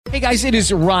Hey guys, it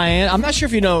is Ryan. I'm not sure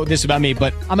if you know this about me,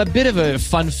 but I'm a bit of a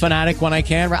fun fanatic when I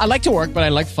can. I like to work, but I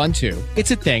like fun too. It's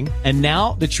a thing. And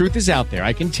now the truth is out there.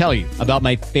 I can tell you about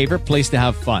my favorite place to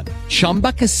have fun.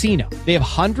 Chumba Casino. They have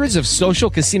hundreds of social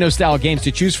casino style games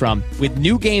to choose from with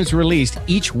new games released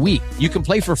each week. You can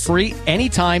play for free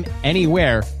anytime,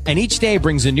 anywhere. And each day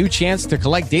brings a new chance to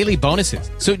collect daily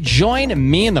bonuses. So join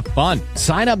me in the fun.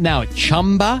 Sign up now at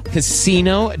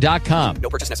ChumbaCasino.com. No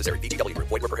purchase necessary. VGW.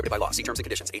 Void where prohibited by law. See terms and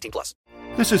conditions. 18+.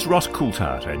 This is Ross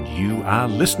Coulthart, and you are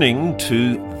listening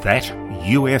to That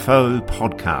UFO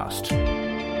Podcast.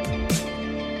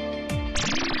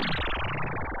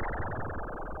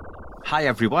 Hi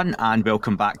everyone, and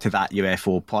welcome back to That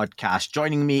UFO Podcast.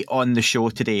 Joining me on the show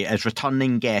today is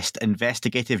returning guest,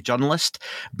 investigative journalist,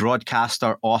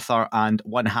 broadcaster, author, and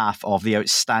one half of the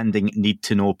outstanding Need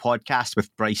to Know podcast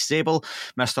with Bryce Zabel,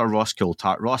 Mr. Ross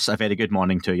Coulthart. Ross, a very good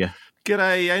morning to you.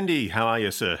 G'day, Andy. How are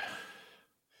you, sir?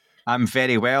 I'm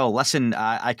very well. Listen,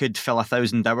 I could fill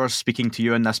 1,000 hours speaking to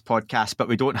you on this podcast, but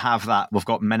we don't have that. We've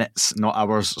got minutes, not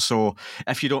hours. So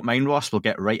if you don't mind, Ross, we'll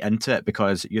get right into it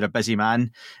because you're a busy man.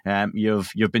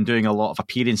 You've been doing a lot of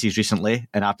appearances recently,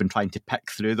 and I've been trying to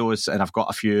pick through those, and I've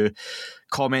got a few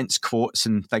comments, quotes,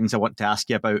 and things I want to ask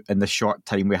you about in the short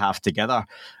time we have together.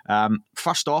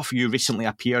 First off, you recently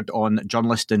appeared on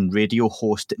journalist and radio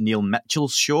host Neil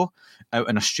Mitchell's show out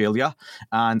in Australia,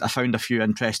 and I found a few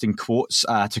interesting quotes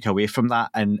I took away from that,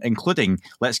 and including,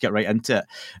 let's get right into it,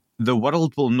 the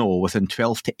world will know within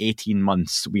 12 to 18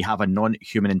 months we have a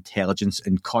non-human intelligence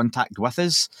in contact with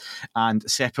us. And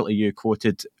separately, you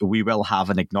quoted, we will have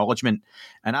an acknowledgement.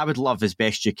 And I would love, as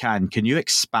best you can you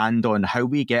expand on how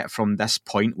we get from this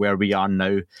point where we are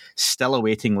now, still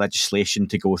awaiting legislation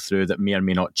to go through that may or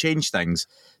may not change things,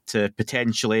 to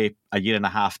potentially a year and a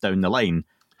half down the line,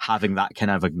 having that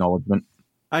kind of acknowledgement?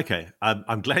 Okay,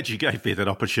 I'm glad you gave me that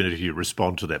opportunity to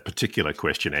respond to that particular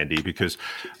question, Andy, because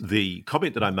the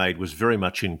comment that I made was very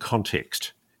much in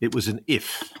context. It was an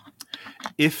if.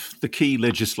 If the key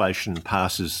legislation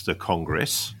passes the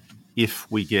Congress, if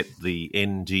we get the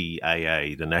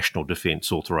NDAA, the National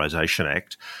Defence Authorisation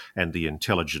Act, and the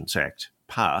Intelligence Act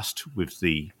passed with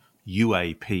the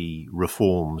UAP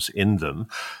reforms in them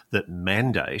that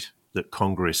mandate that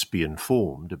Congress be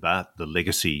informed about the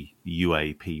legacy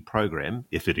UAP program,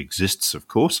 if it exists, of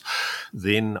course,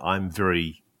 then I'm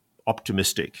very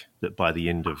optimistic that by the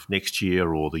end of next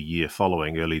year or the year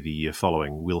following, early the year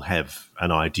following, we'll have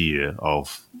an idea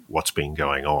of what's been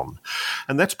going on.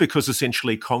 And that's because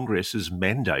essentially Congress is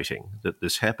mandating that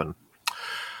this happen.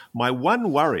 My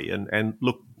one worry, and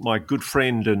look, my good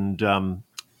friend and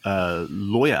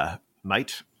lawyer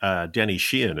mate, Danny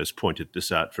Sheehan, has pointed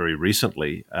this out very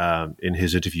recently in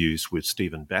his interviews with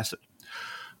Stephen Bassett.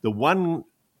 The one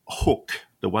hook,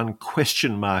 the one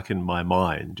question mark in my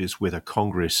mind is whether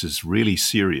Congress is really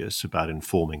serious about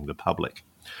informing the public.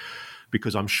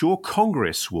 Because I'm sure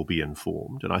Congress will be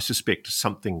informed, and I suspect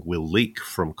something will leak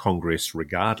from Congress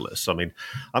regardless. I mean,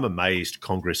 I'm amazed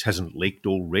Congress hasn't leaked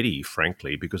already,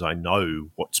 frankly, because I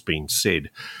know what's been said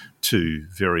to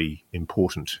very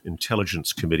important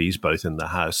intelligence committees, both in the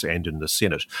House and in the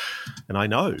Senate. And I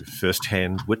know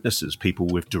first-hand witnesses, people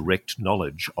with direct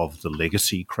knowledge of the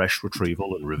legacy crash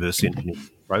retrieval and reverse engineering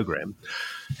program,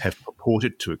 have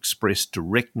purported to express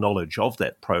direct knowledge of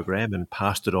that program and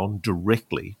passed it on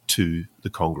directly to the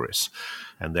Congress.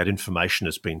 And that information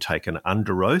has been taken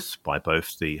under oath by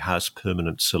both the House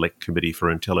Permanent Select Committee for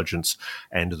Intelligence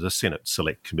and the Senate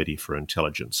Select Committee for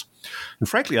Intelligence. And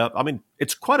frankly, I mean,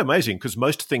 it's quite amazing because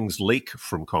most things leak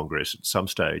from Congress at some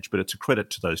stage, but it's a credit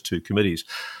to those two committees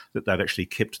that they've actually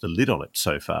kept the lid on it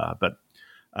so far. But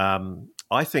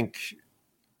I think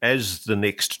as the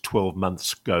next 12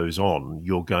 months goes on,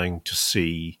 you're going to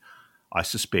see, I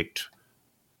suspect,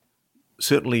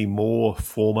 certainly more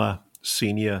former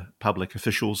senior public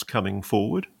officials coming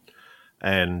forward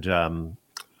and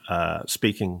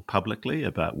speaking publicly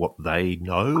about what they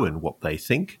know and what they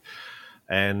think.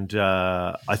 And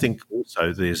I think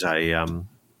also there's a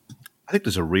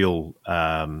real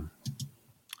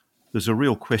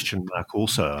question mark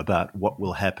also about what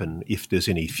will happen if there's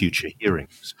any future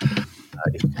hearings.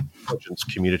 If the Intelligence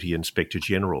Community Inspector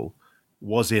General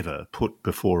was ever put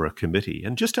before a committee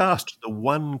and just asked the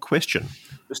one question,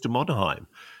 Mr. Monaghan,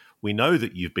 we know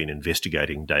that you've been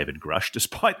investigating David Grush,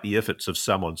 despite the efforts of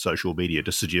some on social media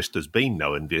to suggest there's been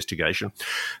no investigation.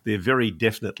 There very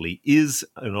definitely is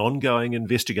an ongoing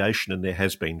investigation, and there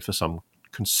has been for some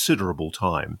considerable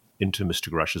time into Mr.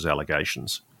 Grush's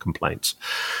allegations, complaints.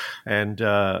 And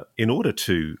in order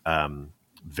to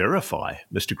verify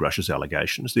Mr. Grush's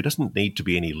allegations. There doesn't need to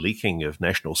be any leaking of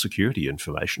national security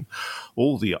information.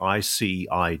 All the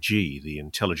ICIG, the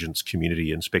Intelligence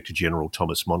Community Inspector General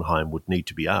Thomas Monheim, would need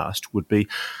to be asked would be,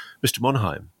 Mr.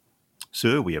 Monheim,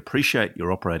 sir, we appreciate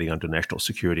you're operating under national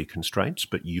security constraints,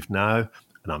 but you've now,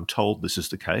 and I'm told this is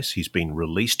the case, he's been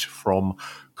released from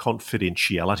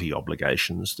confidentiality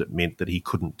obligations that meant that he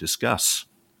couldn't discuss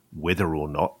whether or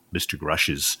not Mr.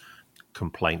 Grush's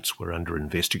complaints were under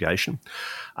investigation.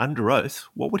 Under oath,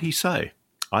 what would he say?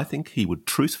 I think he would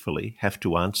truthfully have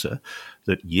to answer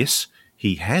that yes,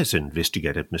 he has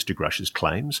investigated Mr. Grush's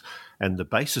claims, and the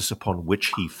basis upon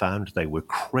which he found they were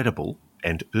credible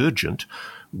and urgent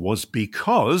was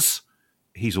because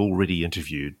he's already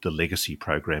interviewed the legacy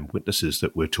program witnesses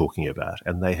that we're talking about,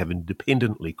 and they have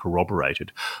independently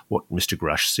corroborated what Mr.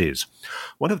 Grush says.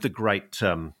 One of the great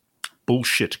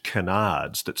bullshit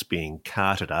canards that's being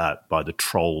carted out by the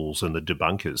trolls and the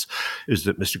debunkers is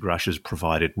that Mr. Grush has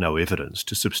provided no evidence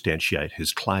to substantiate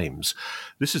his claims.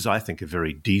 This is, I think, a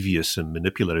very devious and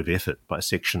manipulative effort by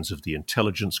sections of the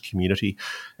intelligence community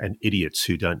and idiots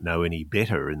who don't know any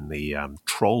better in the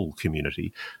troll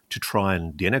community to try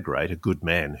and denigrate a good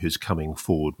man who's coming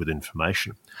forward with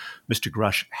information. Mr.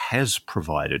 Grush has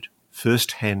provided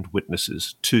first-hand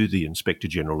witnesses to the Inspector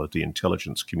General of the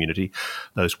intelligence community.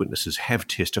 Those witnesses have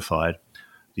testified.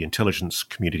 The intelligence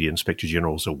community Inspector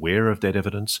General is aware of that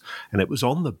evidence, and it was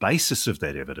on the basis of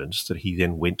that evidence that he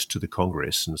then went to the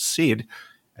Congress and said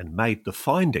and made the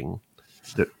finding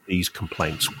that these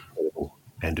complaints were credible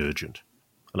and urgent.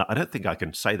 And I don't think I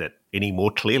can say that any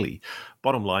more clearly.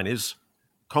 Bottom line is,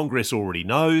 Congress already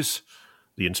knows,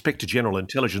 the Inspector General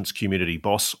intelligence community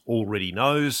boss already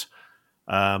knows.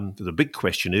 The big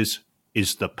question is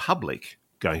the public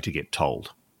going to get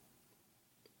told?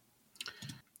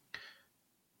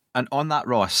 And on that,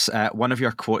 Ross, one of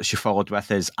your quotes you followed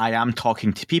with is, I am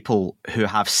talking to people who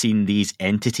have seen these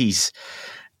entities.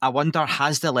 I wonder,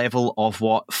 has the level of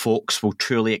what folks will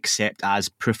truly accept as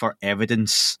proof or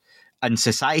evidence in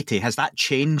society, has that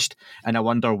changed? And I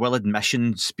wonder, will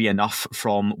admissions be enough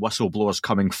from whistleblowers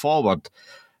coming forward?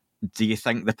 Do you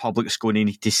think the public's going to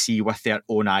need to see with their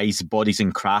own eyes, bodies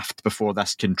and craft before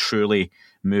this can truly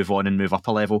move on and move up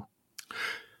a level?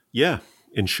 Yeah,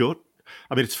 in short.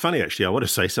 I mean, it's funny, actually. I want to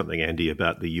say something, Andy,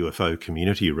 about the UFO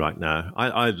community right now.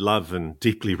 I love and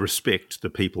deeply respect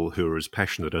the people who are as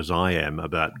passionate as I am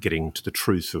about getting to the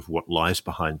truth of what lies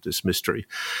behind this mystery.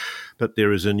 But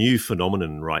there is a new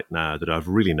phenomenon right now that I've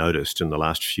really noticed in the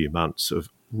last few months of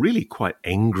really quite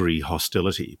angry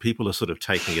hostility. People are sort of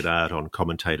taking it out on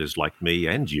commentators like me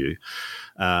and you,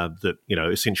 that, you know,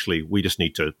 essentially we just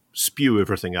need to spew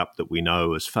everything up that we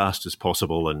know as fast as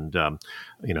possible and,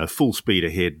 you know, full speed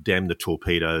ahead, damn the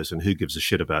torpedoes, and who gives a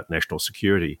shit about national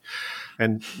security.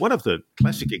 And one of the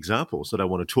classic examples that I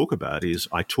want to talk about is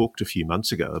I talked a few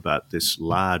months ago about this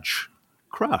large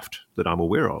craft that I'm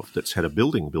aware of that's had a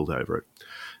building built over it.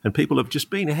 And people have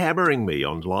just been hammering me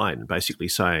online, basically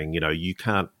saying, you know, you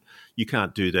can't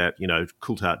do that. You know,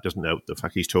 Coulthart doesn't know what the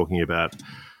fuck he's talking about.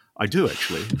 I do,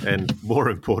 actually. And more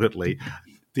importantly,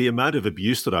 the amount of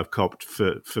abuse that I've copped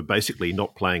for basically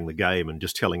not playing the game and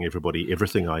just telling everybody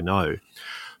everything I know.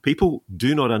 People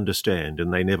do not understand,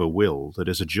 and they never will, that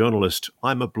as a journalist,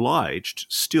 I'm obliged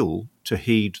still to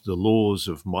heed the laws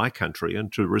of my country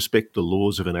and to respect the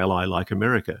laws of an ally like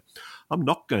America. I'm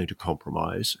not going to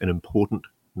compromise an important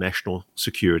national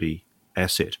security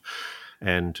asset.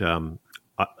 And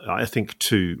I think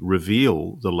to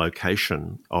reveal the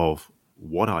location of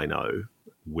what I know,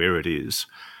 where it is,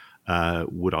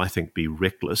 would, I think, be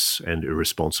reckless and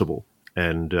irresponsible.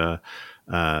 And,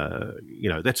 you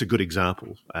know, that's a good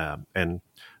example. And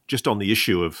just on the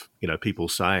issue of, you know, people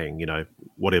saying, you know,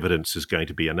 what evidence is going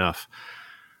to be enough,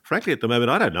 frankly, at the moment,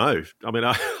 I don't know. I mean,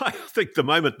 I think the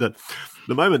moment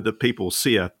that people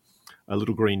see a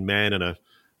little green man and a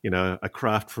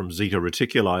craft from Zeta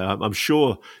Reticuli, I'm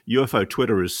sure UFO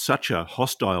Twitter is such a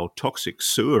hostile, toxic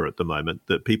sewer at the moment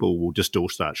that people will just all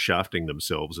start shafting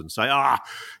themselves and say,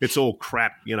 it's all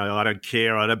crap. You know, I don't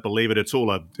care. I don't believe it. It's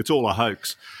all a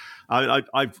hoax.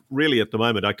 I've really, at the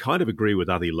moment, I kind of agree with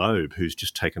Avi Loeb, who's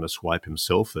just taken a swipe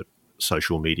himself at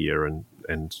social media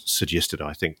and suggested,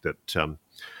 I think, that,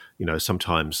 you know,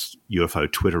 sometimes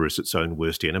UFO Twitter is its own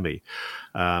worst enemy.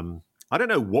 I don't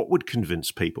know what would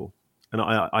convince people. And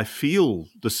I feel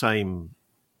the same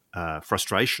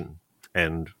frustration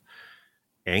and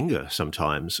anger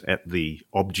sometimes at the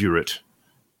obdurate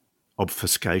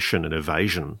obfuscation and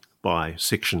evasion by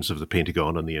sections of the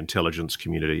Pentagon and the intelligence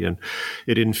community. And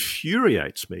it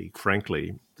infuriates me,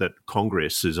 frankly, that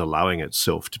Congress is allowing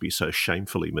itself to be so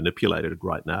shamefully manipulated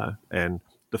right now. And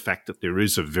the fact that there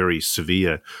is a very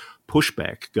severe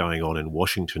pushback going on in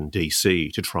Washington,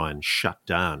 D.C. to try and shut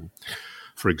down,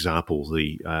 for example,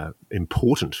 the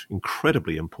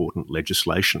incredibly important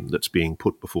legislation that's being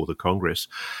put before the Congress.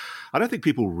 I don't think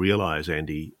people realise,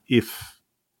 Andy, if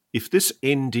this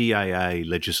NDAA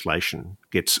legislation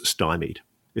gets stymied,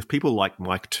 if people like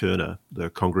Mike Turner, the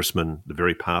congressman, the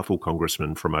very powerful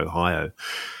congressman from Ohio,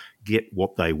 get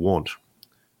what they want,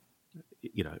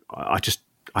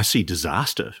 I see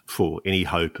disaster for any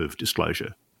hope of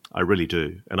disclosure. I really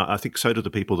do. And I think so do the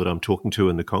people that I'm talking to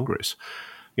in the Congress.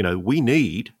 We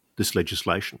need this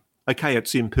legislation. Okay,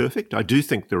 it's imperfect. I do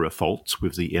think there are faults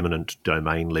with the eminent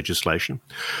domain legislation.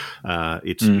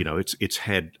 It's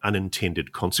had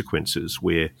unintended consequences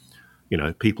where,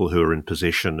 people who are in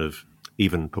possession of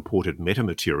even purported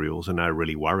metamaterials are now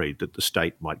really worried that the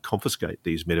state might confiscate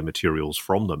these metamaterials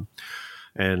from them.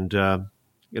 And,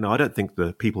 I don't think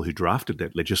the people who drafted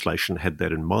that legislation had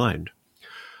that in mind.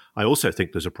 I also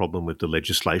think there's a problem with the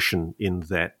legislation in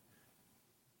that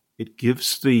it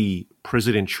gives the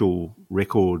Presidential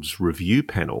Records Review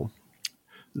Panel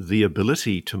the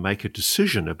ability to make a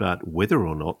decision about whether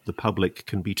or not the public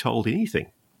can be told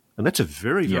anything. And that's a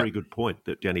very, very good point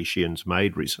that Danny Sheehan's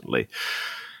made recently.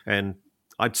 And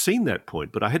I'd seen that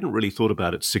point, but I hadn't really thought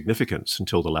about its significance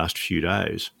until the last few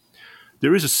days.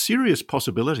 There is a serious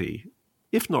possibility,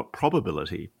 if not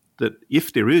probability, that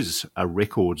if there is a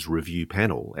records review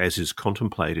panel, as is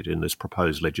contemplated in this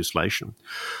proposed legislation,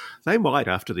 they might,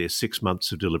 after their 6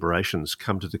 months of deliberations,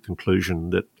 come to the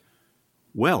conclusion that,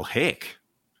 well, heck,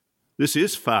 this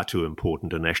is far too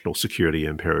important a national security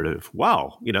imperative.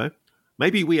 Wow,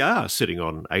 maybe we are sitting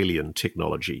on alien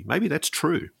technology. Maybe that's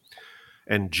true.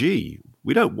 And gee,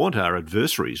 we don't want our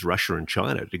adversaries, Russia and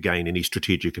China, to gain any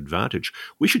strategic advantage.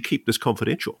 We should keep this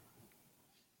confidential.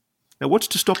 Now, what's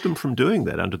to stop them from doing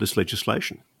that under this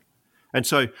legislation? And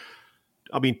so,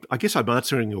 I guess I'm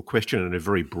answering your question in a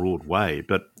very broad way,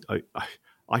 but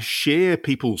I share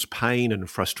people's pain and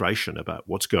frustration about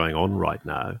what's going on right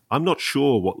now. I'm not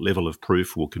sure what level of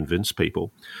proof will convince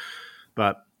people,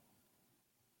 but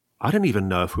I don't even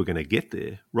know if we're going to get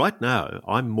there. Right now,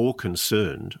 I'm more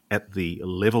concerned at the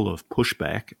level of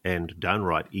pushback and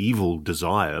downright evil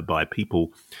desire by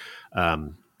people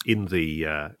in the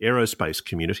aerospace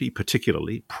community,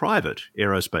 particularly private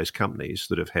aerospace companies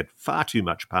that have had far too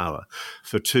much power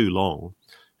for too long,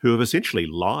 who have essentially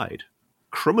lied,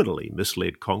 criminally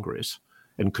misled Congress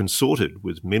and consorted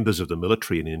with members of the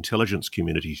military and intelligence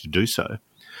community to do so.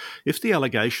 If the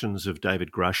allegations of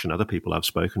David Grush and other people I've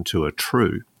spoken to are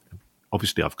true,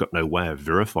 obviously I've got no way of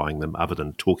verifying them other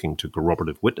than talking to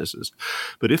corroborative witnesses,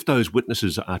 but if those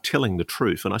witnesses are telling the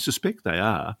truth, and I suspect they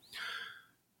are,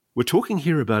 we're talking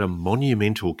here about a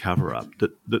monumental cover-up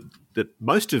that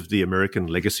most of the American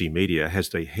legacy media has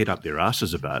their head up their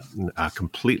asses about and are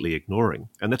completely ignoring.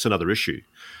 And that's another issue,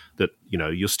 that,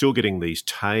 you're still getting these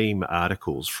tame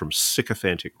articles from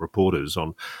sycophantic reporters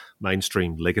on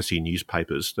mainstream legacy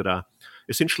newspapers that are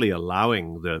essentially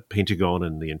allowing the Pentagon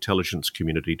and the intelligence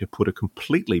community to put a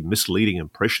completely misleading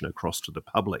impression across to the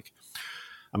public.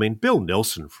 Bill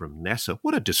Nelson from NASA,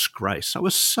 what a disgrace. I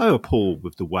was so appalled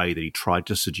with the way that he tried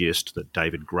to suggest that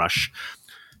David Grush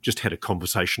just had a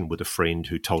conversation with a friend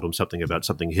who told him something about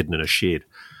something hidden in a shed.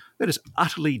 That is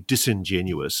utterly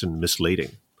disingenuous and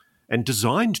misleading, and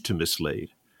designed to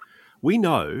mislead. We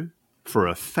know for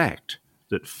a fact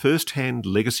that first-hand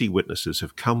legacy witnesses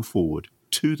have come forward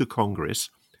to the Congress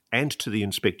and to the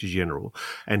Inspector General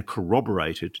and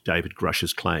corroborated David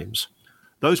Grush's claims.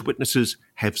 Those witnesses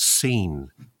have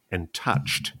seen and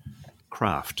touched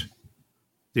craft.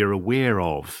 They're aware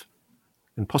of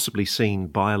and possibly seen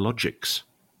biologics.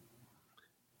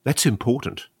 That's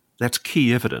important. That's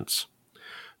key evidence.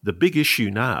 The big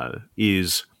issue now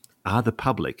is the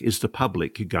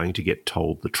public going to get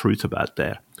told the truth about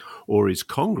that? Or is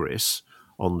Congress,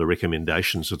 on the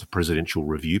recommendations of the Presidential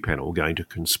Review Panel, going to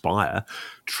conspire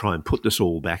to try and put this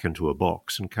all back into a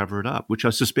box and cover it up, which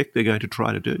I suspect they're going to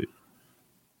try to do?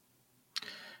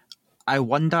 I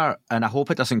wonder, and I hope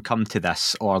it doesn't come to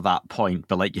this or that point,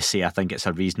 but like you say, I think it's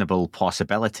a reasonable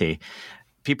possibility.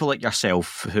 People like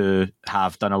yourself who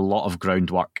have done a lot of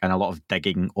groundwork and a lot of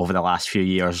digging over the last few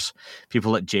years,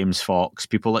 people like James Fox,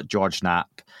 people like George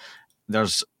Knapp,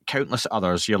 there's countless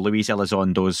others, your Luis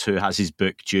Elizondo's, who has his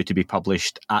book due to be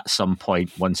published at some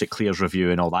point once it clears review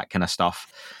and all that kind of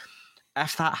stuff.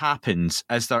 If that happens,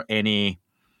 is there any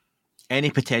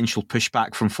potential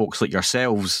pushback from folks like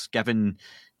yourselves, given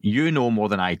you know more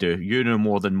than I do, you know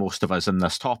more than most of us in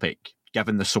this topic,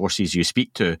 given the sources you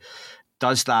speak to?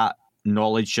 Does that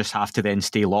knowledge just have to then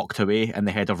stay locked away in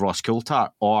the head of Ross Coulthart?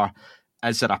 Or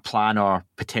is there a plan or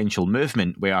potential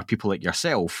movement where people like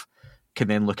yourself can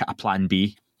then look at a plan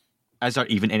B? Is there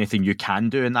even anything you can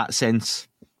do in that sense?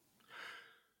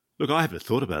 Look, I haven't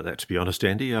thought about that, to be honest,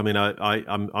 Andy. I mean,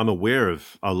 I'm aware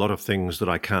of a lot of things that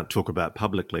I can't talk about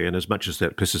publicly, and as much as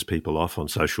that pisses people off on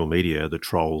social media, the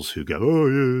trolls who go, oh,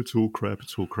 yeah, it's all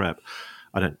crap,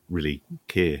 I don't really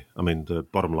care. I mean, the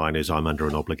bottom line is I'm under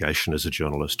an obligation as a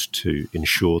journalist to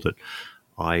ensure that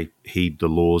I heed the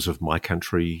laws of my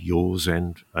country, yours,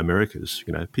 and America's.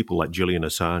 You know, people like Julian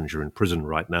Assange are in prison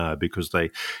right now because they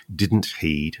didn't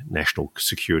heed national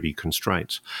security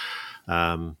constraints.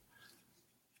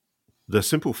 The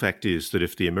simple fact is that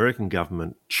if the American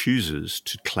government chooses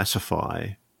to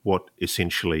classify what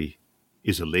essentially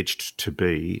is alleged to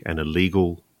be an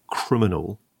illegal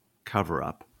criminal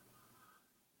cover-up,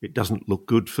 it doesn't look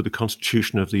good for the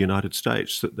Constitution of the United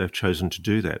States that they've chosen to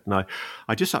do that. And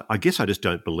I guess I just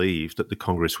don't believe that the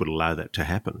Congress would allow that to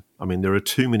happen. I mean, there are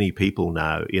too many people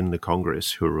now in the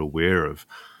Congress who are aware of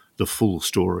the full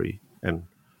story. And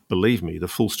believe me, the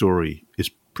full story is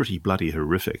pretty bloody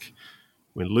horrific.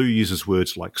 When Lou uses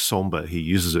words like somber, he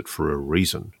uses it for a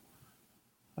reason.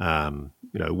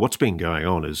 What's been going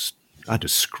on is a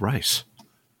disgrace.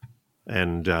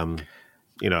 And,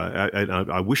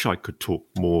 I wish I could talk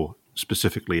more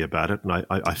specifically about it. And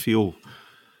I feel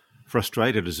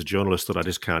frustrated as a journalist that I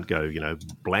just can't go,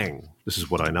 blang, this is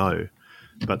what I know.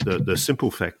 But the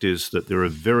simple fact is that there are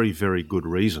very, very good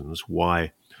reasons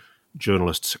why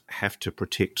journalists have to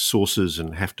protect sources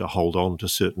and have to hold on to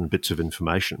certain bits of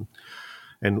information.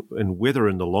 And whether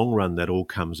in the long run that all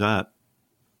comes out,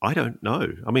 I don't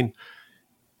know. I mean,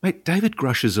 mate, David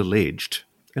Grush has alleged,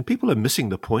 and people are missing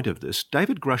the point of this,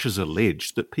 David Grush has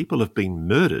alleged that people have been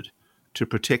murdered to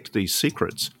protect these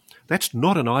secrets. That's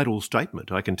not an idle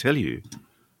statement, I can tell you.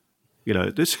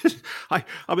 This is,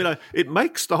 it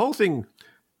makes the whole thing,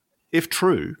 if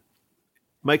true,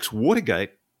 makes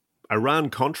Watergate,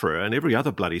 Iran-Contra, and every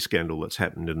other bloody scandal that's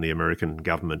happened in the American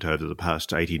government over the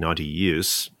past 80, 90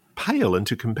 years pale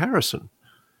into comparison.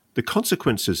 The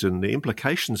consequences and the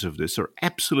implications of this are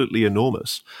absolutely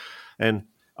enormous. And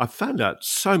I've found out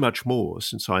so much more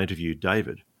since I interviewed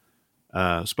David,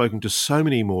 spoken to so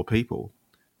many more people.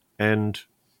 And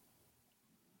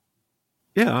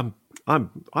yeah,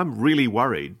 I'm really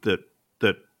worried that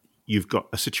you've got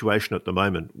a situation at the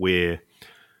moment where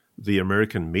the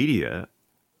American media,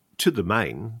 to the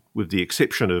main, with the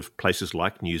exception of places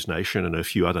like News Nation and a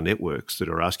few other networks that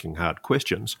are asking hard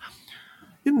questions,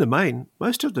 in the main,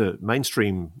 most of the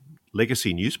mainstream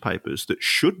legacy newspapers that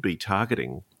should be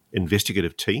targeting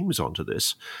investigative teams onto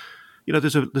this,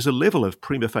 there's a level of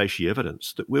prima facie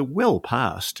evidence that we're well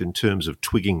past in terms of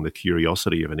twigging the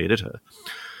curiosity of an editor.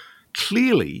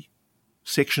 Clearly,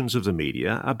 sections of the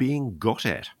media are being got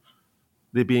at.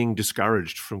 They're being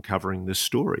discouraged from covering this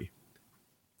story.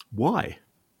 Why?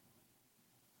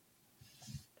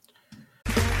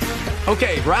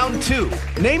 Okay, round two.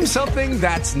 Name something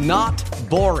that's not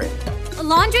boring. A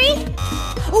laundry?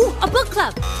 Ooh, a book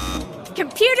club.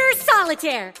 Computer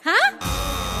solitaire,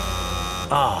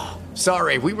 huh?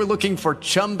 Sorry, we were looking for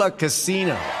Chumba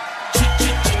Casino.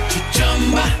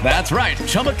 That's right.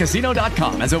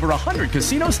 ChumbaCasino.com has over 100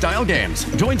 casino-style games.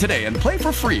 Join today and play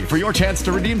for free for your chance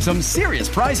to redeem some serious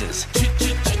prizes.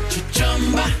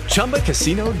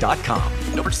 ChumbaCasino.com.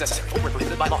 No purchase necessary. Void where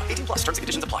prohibited by law. 18 plus terms and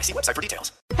conditions apply. See website for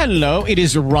details. Hello, it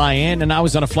is Ryan, and I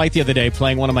was on a flight the other day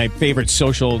playing one of my favorite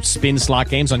social spin slot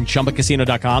games on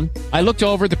ChumbaCasino.com. I looked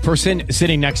over at the person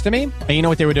sitting next to me, and you know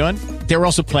what they were doing? They were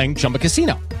also playing Chumba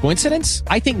Casino. Coincidence?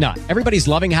 I think not. Everybody's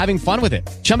loving having fun with it.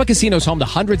 Chumba Casino is home to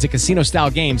hundreds of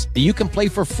casino-style games that you can play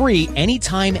for free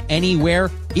anytime,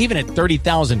 anywhere, even at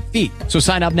 30,000 feet. So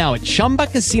sign up now at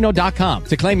ChumbaCasino.com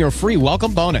to claim your free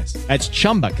welcome bonus. That's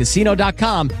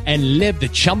ChumbaCasino.com and live the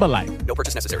Chumba life. No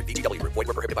purchase necessary. VGW. Void where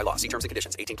prohibited by law. See terms and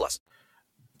conditions. 18 plus.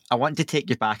 I want to take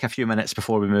you back a few minutes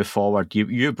before we move forward.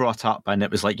 You brought up, and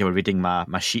it was like you were reading my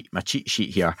cheat sheet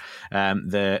here,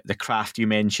 the craft you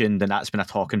mentioned, and that's been a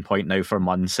talking point now for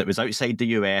months. It was outside the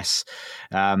US.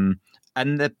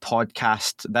 In this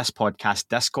podcast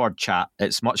Discord chat,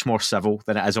 it's much more civil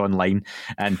than it is online,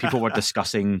 and people were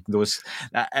discussing those.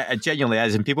 It genuinely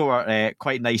is, and people were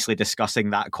quite nicely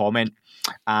discussing that comment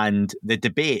and the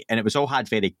debate, and it was all had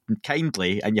very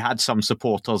kindly, and you had some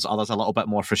supporters, others a little bit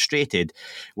more frustrated,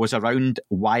 was around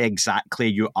why exactly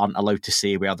you aren't allowed to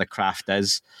say where the craft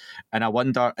is. And I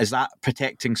wonder, is that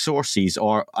protecting sources,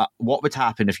 or what would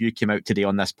happen if you came out today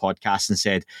on this podcast and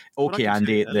said, okay,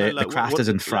 Andy, the craft is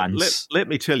in France? Let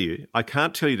me tell you, I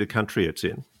can't tell you the country it's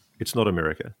in. It's not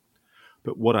America.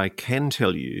 But what I can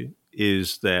tell you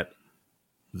is that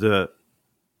the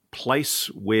place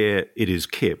where it is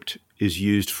kept is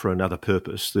used for another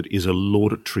purpose that is a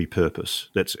laudatory purpose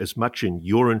that's as much in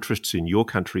your interests in your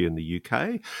country in the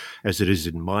UK as it is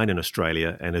in mine in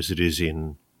Australia and as it is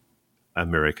in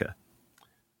America.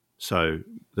 So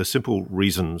the simple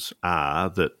reasons are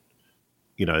that,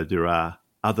 there are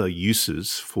other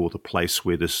uses for the place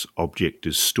where this object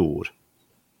is stored.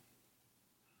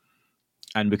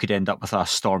 And we could end up with a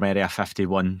Storm Area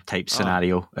 51 type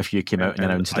scenario if you came out and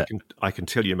announced it. I can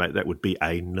tell you, mate, that would be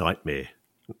a nightmare,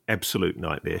 an absolute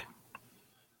nightmare.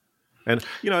 And,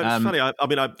 it's funny.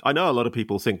 I know a lot of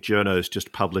people think journos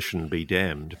just publish and be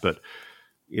damned, but,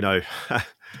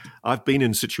 I've been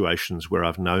in situations where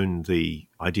I've known the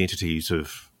identities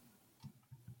of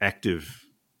active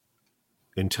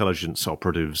intelligence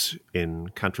operatives in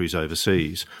countries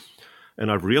overseas,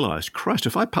 and I've realised, Christ,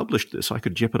 if I published this, I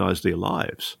could jeopardise their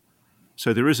lives.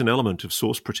 So there is an element of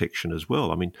source protection as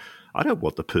well. I mean, I don't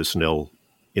want the personnel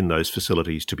in those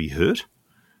facilities to be hurt,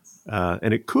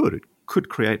 and it could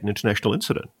create an international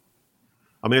incident.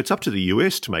 I mean, it's up to the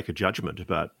US to make a judgment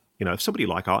about, if somebody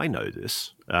like I know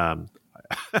this. I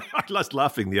was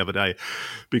laughing the other day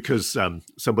because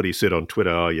somebody said on Twitter,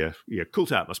 "Oh yeah,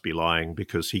 Coulthart must be lying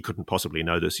because he couldn't possibly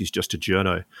know this. He's just a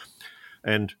journo."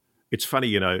 And it's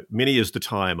funny, many is the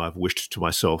time I've wished to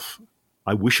myself,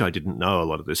 I wish I didn't know a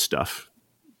lot of this stuff,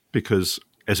 because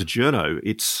as a journo,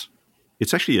 it's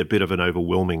actually a bit of an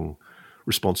overwhelming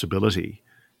responsibility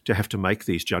to have to make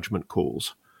these judgment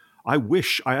calls. I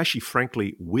actually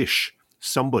frankly wish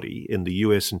somebody in the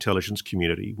US intelligence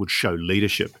community would show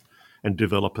leadership and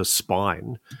develop a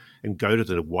spine and go to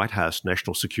the White House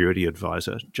National Security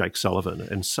Advisor, Jake Sullivan,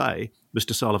 and say,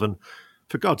 "Mr. Sullivan,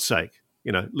 for God's sake,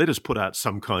 let us put out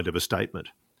some kind of a statement,"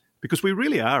 because we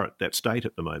really are at that state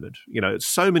at the moment.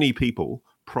 So many people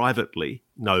privately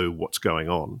know what's going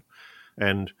on.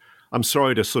 And I'm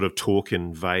sorry to sort of talk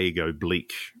in vague,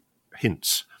 oblique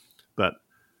hints, but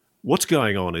what's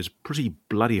going on is pretty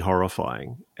bloody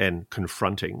horrifying and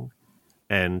confronting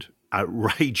and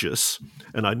outrageous.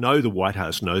 And I know the White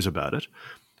House knows about it.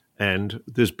 And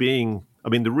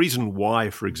the reason why,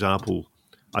 for example,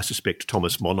 I suspect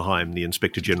Thomas Monheim, the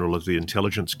Inspector General of the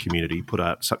intelligence community, put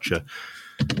out such a,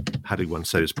 how do one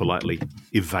say this politely,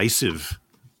 evasive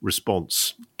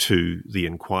response to the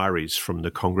inquiries from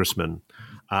the congressman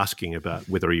asking about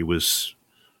whether he was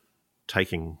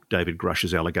taking David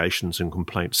Grush's allegations and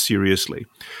complaints seriously.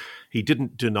 He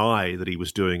didn't deny that he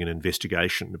was doing an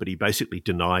investigation, but he basically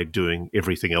denied doing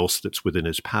everything else that's within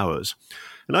his powers.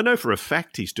 And I know for a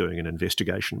fact he's doing an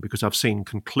investigation because I've seen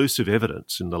conclusive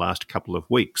evidence in the last couple of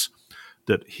weeks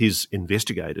that his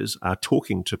investigators are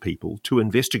talking to people to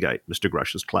investigate Mr.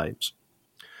 Grush's claims.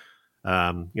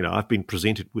 I've been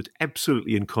presented with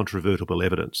absolutely incontrovertible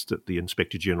evidence that the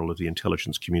Inspector General of the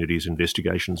intelligence community's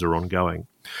investigations are ongoing.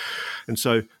 And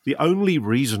so the only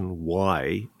reason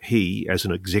why he, as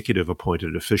an executive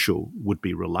appointed official, would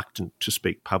be reluctant to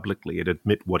speak publicly and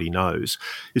admit what he knows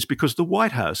is because the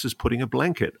White House is putting a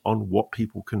blanket on what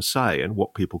people can say and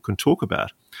what people can talk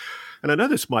about. And I know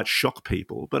this might shock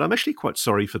people, but I'm actually quite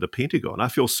sorry for the Pentagon. I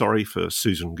feel sorry for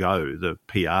Susan Goh, the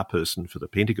PR person for the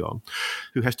Pentagon,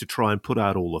 who has to try and put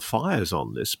out all the fires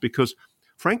on this because,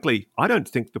 frankly, I don't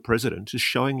think the president is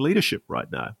showing leadership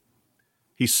right now.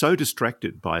 He's so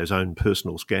distracted by his own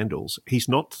personal scandals, he's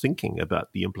not thinking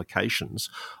about the implications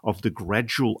of the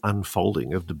gradual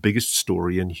unfolding of the biggest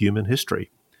story in human history.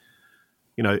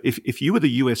 If you were the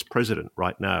US president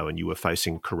right now and you were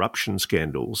facing corruption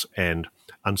scandals and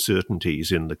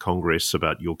uncertainties in the Congress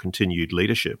about your continued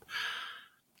leadership,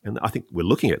 and I think we're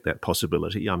looking at that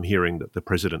possibility. I'm hearing that the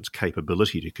president's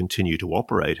capability to continue to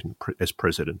operate as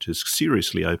president is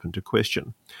seriously open to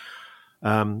question.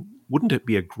 Wouldn't it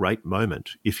be a great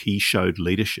moment if he showed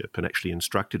leadership and actually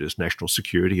instructed his national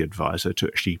security advisor to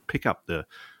actually pick up the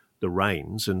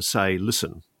reins and say,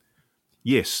 listen,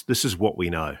 yes, this is what we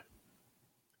know.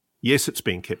 Yes, it's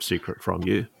been kept secret from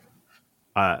you.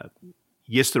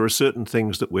 Yes, there are certain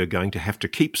things that we're going to have to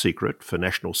keep secret for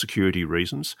national security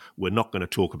reasons. We're not going to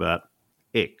talk about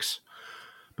X.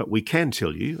 But we can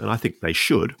tell you, and I think they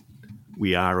should,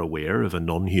 we are aware of a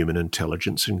non-human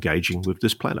intelligence engaging with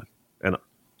this planet. And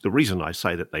the reason I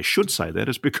say that they should say that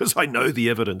is because I know the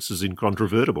evidence is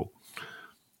incontrovertible.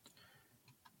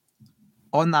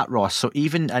 On that, Ross, so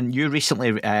and you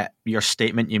recently, your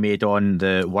statement you made on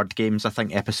the Word Games, I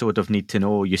think, episode of Need to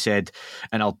Know, you said,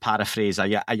 and I'll paraphrase,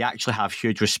 I actually have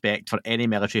huge respect for any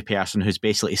military person who's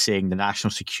basically saying the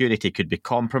national security could be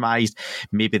compromised.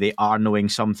 Maybe they are knowing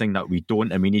something that we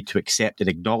don't, and we need to accept and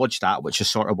acknowledge that, which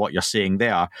is sort of what you're saying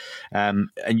there. And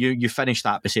you finished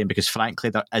that by saying, because frankly,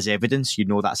 there is evidence,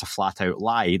 that's a flat out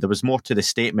lie. There was more to the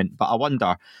statement, but I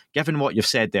wonder, given what you've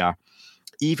said there,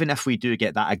 even if we do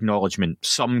get that acknowledgement,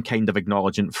 some kind of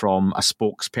acknowledgement from a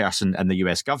spokesperson in the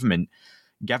US government,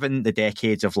 given the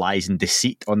decades of lies and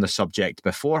deceit on the subject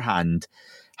beforehand,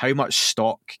 how much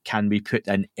stock can we put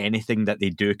in anything that they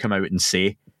do come out and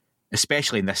say,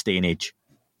 especially in this day and age?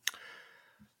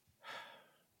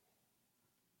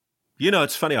 You know,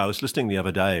 it's funny, I was listening the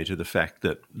other day to the fact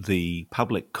that the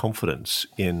public confidence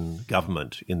in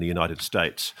government in the United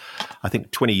States, I think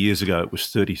 20 years ago it was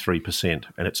 33%,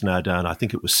 and it's now down, I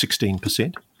think it was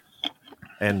 16%.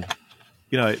 And,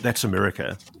 you know, that's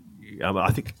America.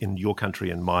 I think in your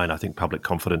country and mine, I think public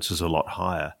confidence is a lot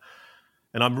higher.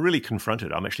 And I'm really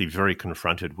confronted. I'm actually very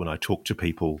confronted when I talk to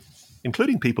people,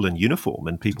 including people in uniform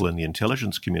and people in the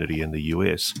intelligence community in the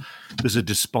US. There's a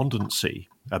despondency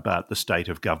about the state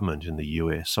of government in the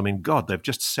US. I mean, God, they've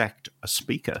just sacked a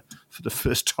speaker for the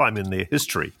first time in their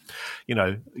history.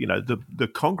 The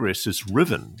Congress is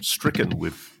riven, stricken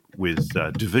with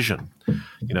division.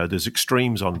 You know, there's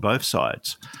extremes on both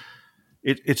sides.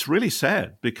 It's really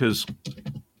sad because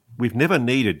we've never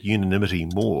needed unanimity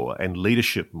more and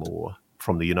leadership more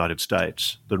from the United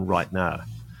States than right now.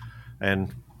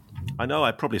 And I know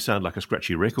I probably sound like a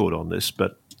scratchy record on this,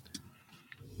 but,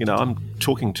 you know, I'm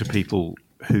talking to people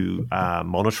who are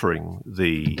monitoring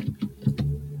the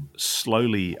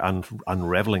slowly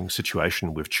unraveling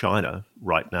situation with China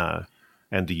right now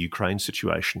and the Ukraine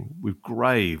situation with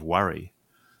grave worry.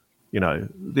 You know,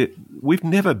 we've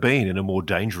never been in a more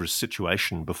dangerous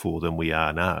situation before than we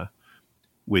are now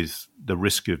with the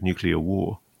risk of nuclear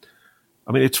war.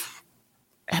 I mean, it's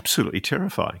absolutely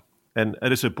terrifying. And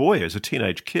as a boy, as a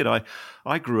teenage kid,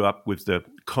 I grew up with the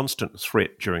constant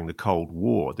threat during the Cold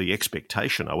War, the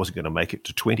expectation I wasn't going to make it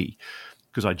to 20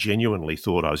 because I genuinely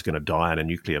thought I was going to die in a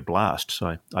nuclear blast.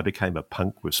 So I became a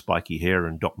punk with spiky hair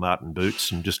and Doc Marten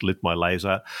boots and just lived my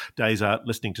days out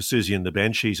listening to Susie and the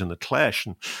Banshees and the Clash.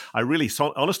 And I really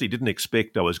honestly didn't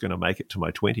expect I was going to make it to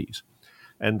my 20s.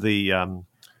 And the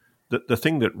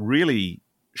thing that really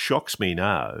shocks me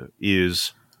now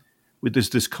is there's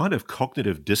this kind of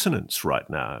cognitive dissonance right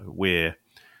now where,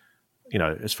 you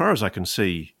know, as far as I can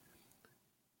see,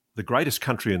 the greatest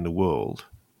country in the world,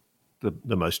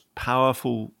 the most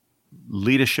powerful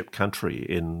leadership country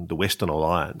in the Western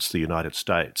Alliance, the United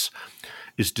States,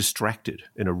 is distracted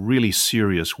in a really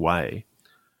serious way.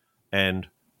 And,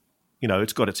 you know,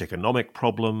 it's got its economic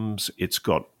problems, it's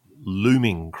got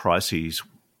looming crises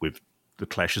with the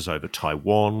clashes over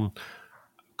Taiwan,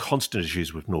 constant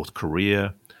issues with North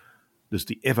Korea. There's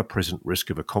the ever-present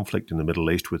risk of a conflict in the Middle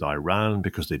East with Iran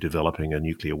because they're developing a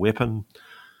nuclear weapon.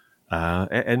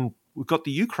 And we've got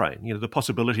the Ukraine, you know, the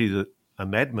possibility that a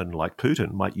madman like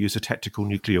Putin might use a tactical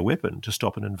nuclear weapon to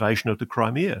stop an invasion of the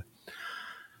Crimea.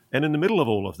 And in the middle of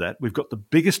all of that, we've got the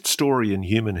biggest story in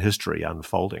human history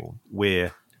unfolding,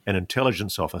 where an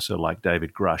intelligence officer like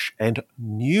David Grush and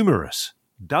numerous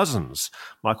dozens,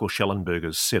 Michael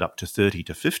Schellenberger's said up to 30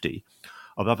 to 50,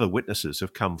 of other witnesses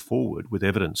have come forward with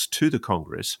evidence to the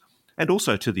Congress and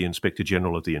also to the Inspector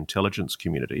General of the intelligence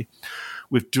community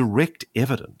with direct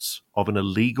evidence of an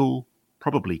illegal,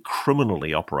 probably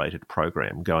criminally operated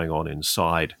program going on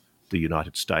inside the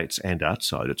United States and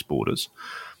outside its borders.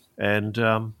 And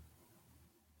I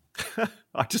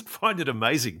just find it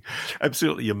amazing,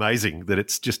 absolutely amazing, that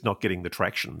it's just not getting the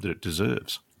traction that it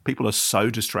deserves. People are so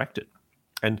distracted.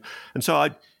 And so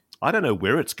I don't know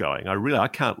where it's going. I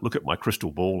can't look at my crystal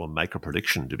ball and make a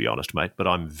prediction, to be honest, mate, but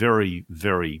I'm very,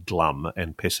 very glum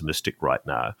and pessimistic right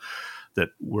now that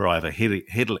we're either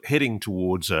heading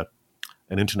towards an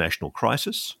international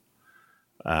crisis.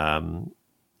 And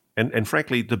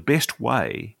frankly, the best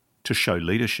way to show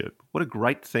leadership, what a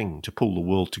great thing to pull the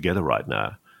world together right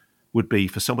now, would be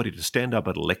for somebody to stand up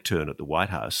at a lectern at the White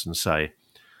House and say,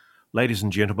 ladies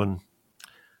and gentlemen,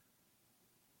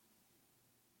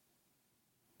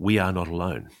 we are not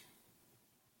alone.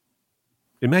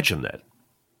 Imagine that.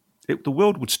 The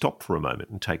world would stop for a moment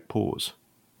and take pause.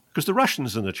 Because the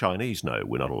Russians and the Chinese know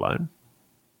we're not alone.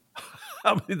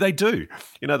 I mean, they do.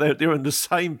 You know, they're in the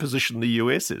same position the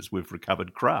US is with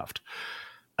recovered craft,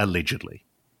 allegedly.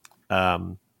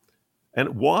 And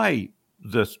why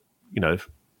the,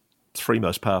 three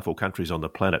most powerful countries on the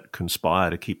planet conspire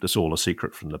to keep this all a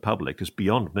secret from the public is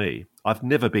beyond me. I've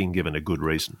never been given a good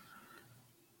reason.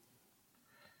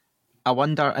 I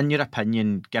wonder, in your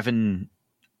opinion, given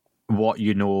what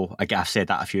you know, I've said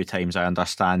that a few times, I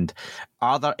understand,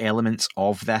 are there elements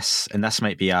of this, and this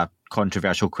might be a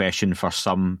controversial question for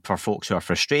folks who are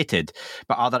frustrated,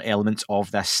 but are there elements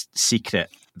of this secret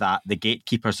that the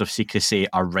gatekeepers of secrecy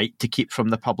are right to keep from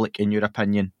the public, in your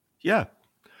opinion? Yeah.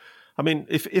 I mean,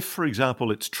 if for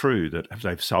example, it's true that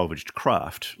they've salvaged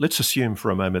craft, let's assume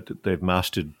for a moment that they've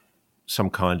mastered some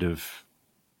kind of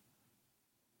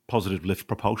positive lift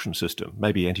propulsion system,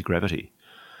 maybe anti-gravity.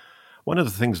 One of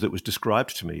the things that was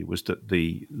described to me was that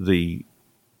the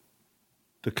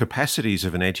capacities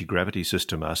of an anti-gravity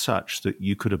system are such that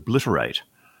you could obliterate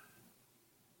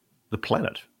the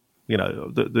planet. You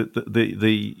know,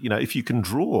 if you can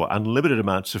draw unlimited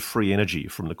amounts of free energy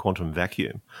from the quantum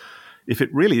vacuum, if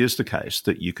it really is the case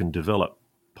that you can develop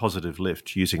positive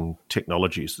lift using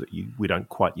technologies that we don't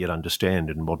quite yet understand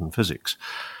in modern physics,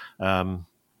 the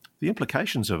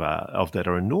implications of that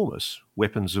are enormous.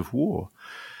 Weapons of war.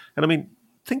 And I mean,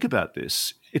 think about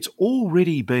this. It's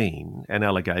already been an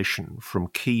allegation from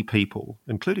key people,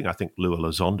 including, I think, Lua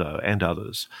Elizondo and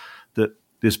others, that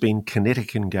there's been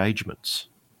kinetic engagements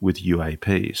with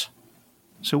UAPs.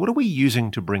 So what are we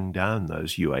using to bring down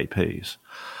those UAPs?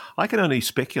 I can only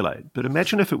speculate, but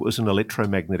imagine if it was an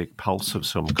electromagnetic pulse of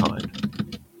some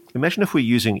kind. Imagine if we're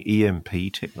using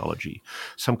EMP technology,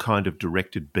 some kind of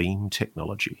directed beam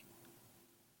technology.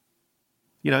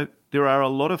 You know, there are a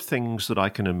lot of things that I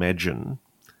can imagine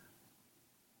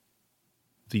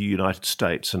the United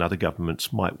States and other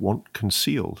governments might want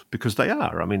concealed, because they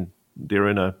are. I mean, they're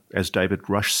in as David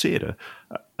Rush said,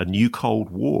 a new Cold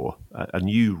War, a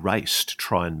new race to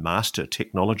try and master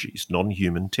technologies,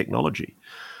 non-human technology.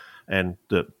 And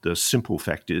the simple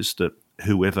fact is that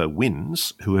whoever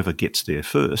wins, whoever gets there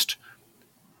first,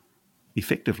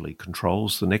 effectively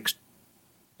controls the next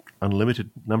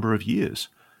unlimited number of years.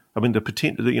 I mean, the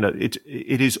potential, you know, it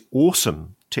is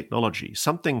awesome technology.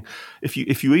 Something, if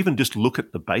you even just look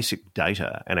at the basic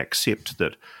data and accept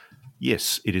that,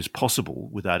 yes, it is possible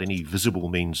without any visible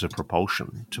means of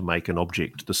propulsion to make an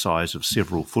object the size of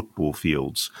several football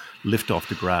fields lift off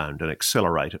the ground and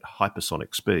accelerate at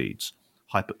hypersonic speeds,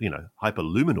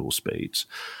 hyperluminal speeds.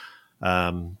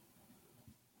 That's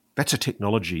a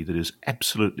technology that is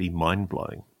absolutely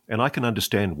mind-blowing. And I can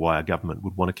understand why a government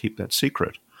would want to keep that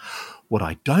secret. What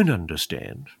I don't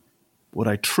understand, what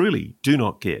I truly do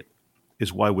not get,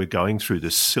 is why we're going through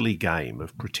this silly game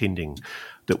of pretending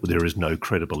that there is no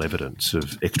credible evidence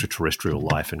of extraterrestrial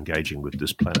life engaging with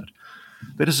this planet.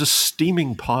 That is a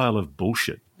steaming pile of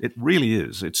bullshit. It really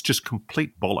is. It's just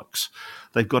complete bollocks.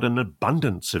 They've got an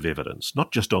abundance of evidence,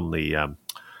 not just on the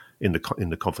in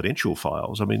the confidential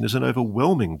files. I mean, there's an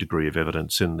overwhelming degree of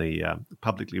evidence in the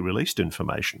publicly released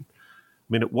information. I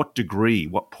mean, at what degree,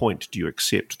 what point do you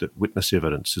accept that witness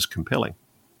evidence is compelling?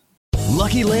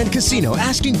 Lucky Land Casino,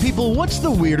 asking people, what's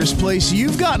the weirdest place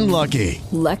you've gotten lucky?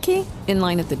 Lucky? In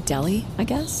line at the deli, I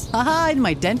guess? Aha, in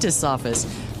my dentist's office.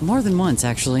 More than once,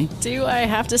 actually. Do I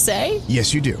have to say?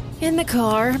 Yes, you do. In the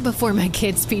car before my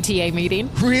kids' PTA meeting.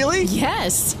 Really?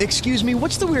 Yes. Excuse me,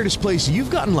 what's the weirdest place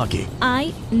you've gotten lucky?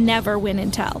 I never win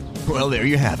and tell. Well, there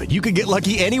you have it. You can get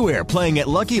lucky anywhere, playing at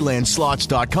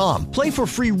LuckyLandSlots.com. Play for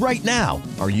free right now.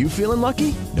 Are you feeling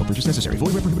lucky? No purchase necessary.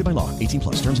 Void where prohibited by law.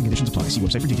 18+. Terms and conditions apply. See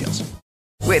website for details.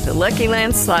 With the Lucky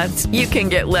Land Slots, you can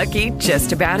get lucky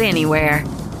just about anywhere.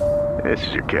 This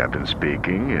is your captain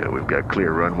speaking. We've got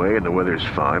clear runway and the weather's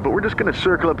fine, but we're just going to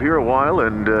circle up here a while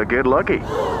and get lucky.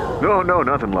 No,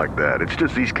 nothing like that. It's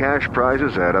just these cash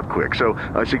prizes add up quick. So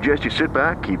I suggest you sit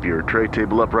back, keep your tray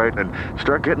table upright, and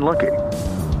start getting lucky.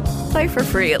 Play for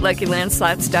free at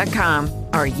LuckyLandSlots.com.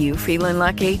 Are you feeling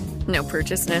lucky? No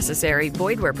purchase necessary.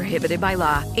 Void where prohibited by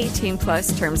law.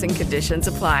 18+ terms and conditions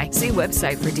apply. See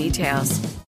website for details.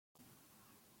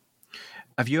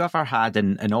 Have you ever had,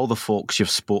 in all the folks you've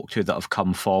spoke to that have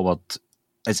come forward,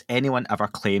 has anyone ever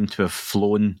claimed to have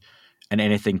flown in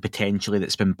anything potentially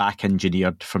that's been back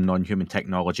engineered from non-human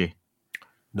technology?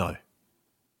 No.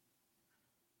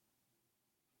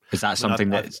 Is that something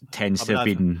that tends to have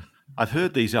been... I've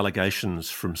heard these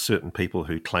allegations from certain people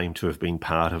who claim to have been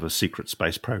part of a secret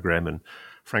space program, and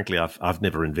frankly, I've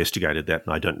never investigated that,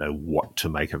 and I don't know what to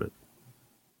make of it.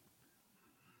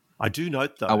 I do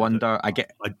note, though.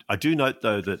 I do note,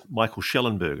 though, that Michael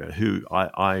Schellenberger, who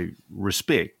I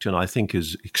respect and I think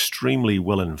is extremely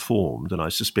well informed, and I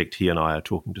suspect he and I are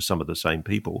talking to some of the same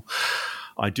people.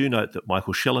 I do note that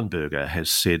Michael Schellenberger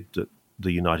has said that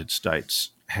the United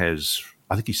States has,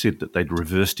 I think he said that they'd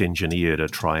reversed engineered a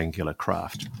triangular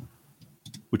craft,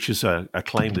 which is a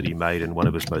claim that he made in one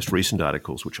of his most recent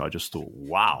articles, which I just thought,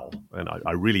 wow. And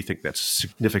I really think that's a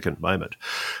significant moment,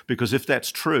 because if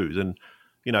that's true, then,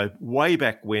 you know, way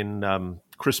back when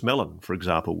Chris Mellon, for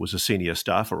example, was a senior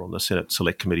staffer on the Senate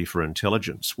Select Committee for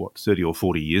Intelligence, 30 or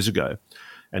 40 years ago,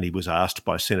 and he was asked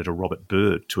by Senator Robert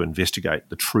Byrd to investigate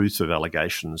the truth of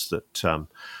allegations that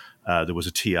there was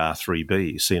a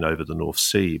TR-3B seen over the North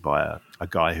Sea by a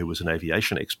guy who was an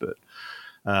aviation expert.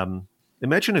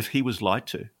 Imagine if he was lied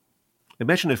to.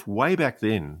 Imagine if way back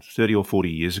then, 30 or 40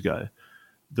 years ago,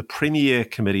 the premier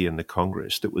committee in the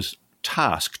Congress that was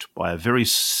tasked by a very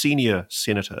senior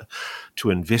senator to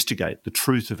investigate the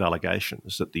truth of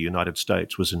allegations that the United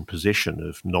States was in possession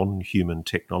of non-human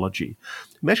technology.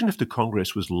 Imagine if the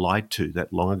Congress was lied to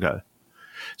that long ago.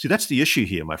 See, that's the issue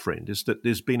here, my friend, is that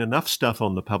there's been enough stuff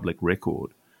on the public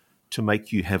record to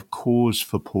make you have cause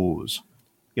for pause.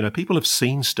 You know, people have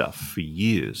seen stuff for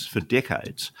years, for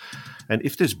decades. And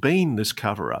if there's been this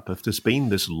cover-up, if there's been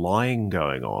this lying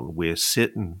going on where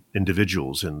certain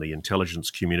individuals in the intelligence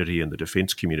community and the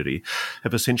defence community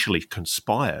have essentially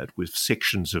conspired with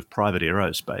sections of private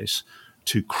aerospace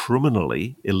to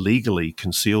criminally, illegally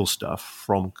conceal stuff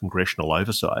from congressional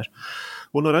oversight,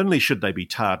 well, not only should they be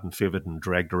tarred and feathered and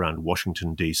dragged around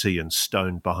Washington, D.C. and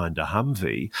stoned behind a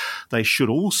Humvee, they should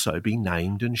also be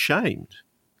named and shamed.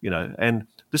 You know, and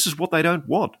this is what they don't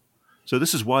want. So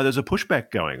this is why there's a pushback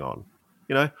going on.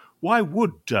 You know, why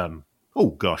would,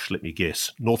 let me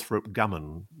guess, Northrop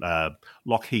Grumman,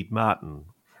 Lockheed Martin,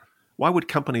 why would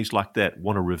companies like that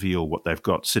want to reveal what they've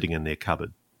got sitting in their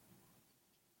cupboard?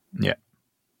 Yeah.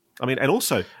 I mean, and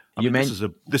also,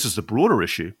 this is a broader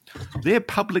issue. They're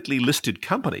publicly listed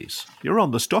companies. You're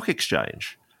on the stock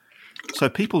exchange. So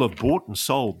people have bought and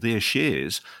sold their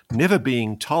shares, never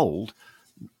being told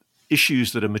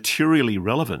issues that are materially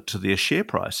relevant to their share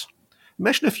price.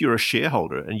 Imagine if you're a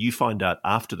shareholder and you find out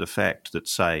after the fact that,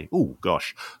 say,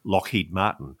 Lockheed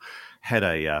Martin had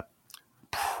a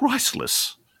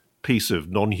priceless piece of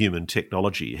non-human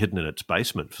technology hidden in its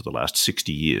basement for the last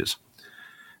 60 years.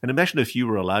 And imagine if you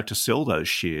were allowed to sell those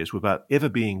shares without ever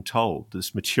being told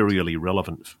this materially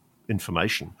relevant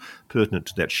information pertinent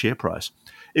to that share price.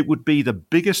 It would be the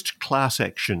biggest class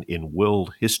action in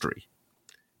world history.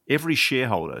 Every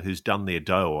shareholder who's done their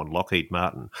dough on Lockheed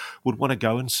Martin would want to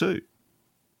go and sue.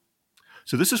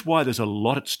 So this is why there's a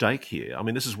lot at stake here. I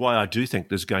mean, this is why I do think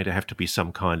there's going to have to be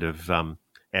some kind of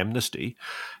amnesty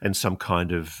and some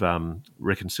kind of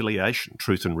reconciliation,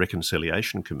 Truth and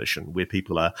Reconciliation Commission, where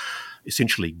people are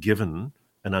essentially given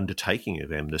an undertaking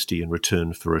of amnesty in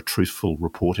return for a truthful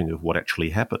reporting of what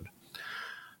actually happened.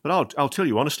 But I'll tell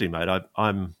you honestly, mate,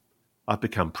 I've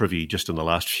become privy just in the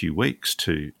last few weeks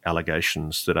to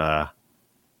allegations that are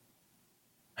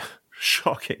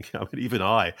shocking. I mean, even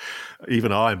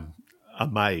I'm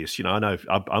amazed. You know, I know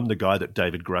I'm the guy that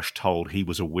David Grush told he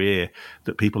was aware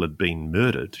that people had been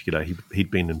murdered. You know, he'd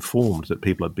been informed that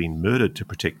people had been murdered to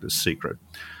protect this secret.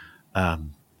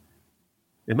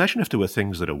 Imagine if there were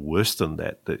things that are worse than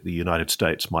that the United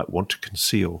States might want to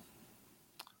conceal.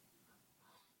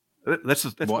 That's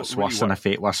what's worse than a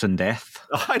fate worse than death.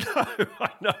 I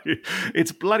know.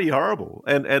 It's bloody horrible.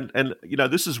 And you know,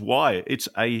 this is why it's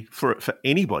for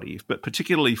anybody, but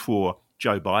particularly for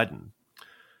Joe Biden.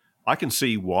 I can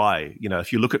see why, you know,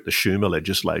 if you look at the Schumer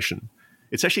legislation,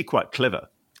 it's actually quite clever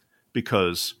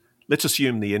because let's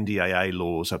assume the NDAA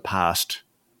laws are passed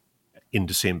in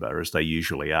December, as they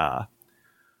usually are.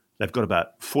 They've got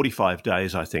about 45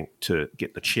 days, I think, to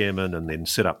get the chairman and then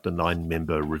set up the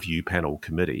 9-member review panel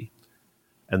committee.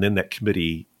 And then that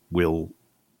committee will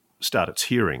start its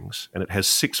hearings, and it has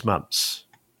 6 months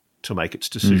to make its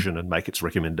decision and make its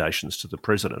recommendations to the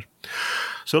president.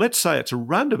 So let's say it's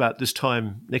around about this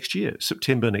time next year,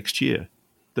 September next year,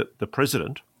 that the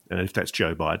president, and if that's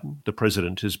Joe Biden, the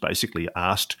president is basically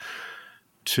asked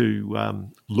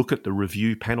to look at the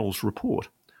review panel's report.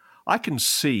 I can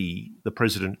see the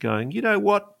president going, you know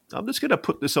what, I'm just going to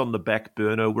put this on the back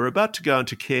burner. We're about to go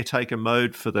into caretaker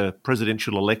mode for the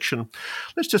presidential election.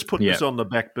 Let's just put this on the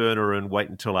back burner and wait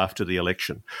until after the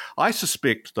election. I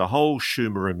suspect the whole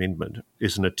Schumer amendment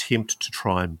is an attempt to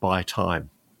try and buy time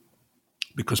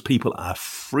because people are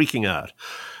freaking out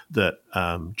that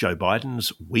Joe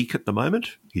Biden's weak at the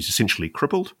moment. He's essentially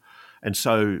crippled. And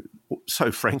so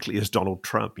frankly, is Donald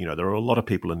Trump. You know, there are a lot of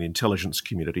people in the intelligence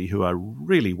community who are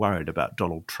really worried about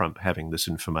Donald Trump having this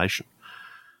information.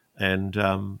 And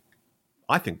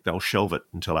I think they'll shelve it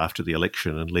until after the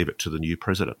election and leave it to the new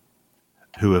president,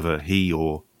 whoever he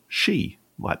or she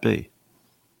might be.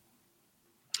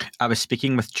 I was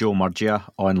speaking with Joe Murgia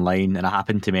online and I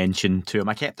happened to mention to him,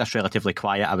 I kept this relatively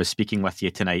quiet, I was speaking with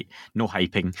you tonight, no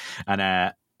hyping, and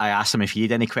I asked him if he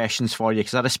had any questions for you,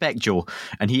 because I respect Joe,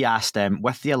 and he asked,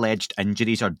 with the alleged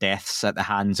injuries or deaths at the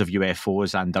hands of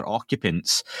UFOs and their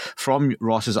occupants, from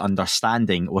Ross's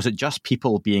understanding, was it just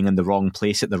people being in the wrong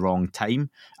place at the wrong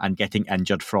time and getting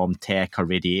injured from tech or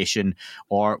radiation,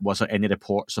 or was there any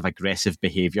reports of aggressive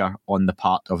behaviour on the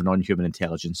part of non-human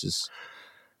intelligences?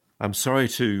 I'm sorry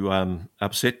to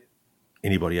upset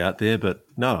anybody out there, but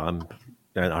no,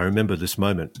 I remember this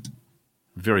moment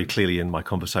very clearly in my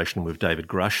conversation with David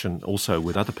Grush and also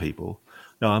with other people.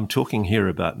 Now, I'm talking here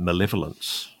about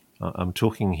malevolence. I'm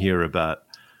talking here about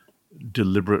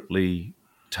deliberately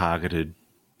targeted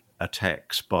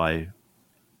attacks by,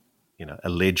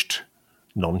 alleged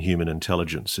non-human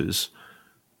intelligences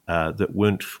that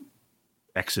weren't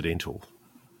accidental.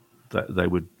 That they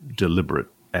were deliberate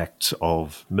acts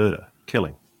of murder,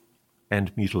 killing,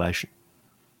 and mutilation.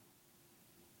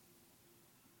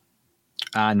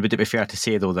 And would it be fair to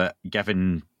say, though, that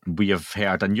given we have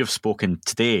heard, and you've spoken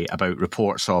today about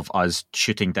reports of us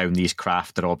shooting down these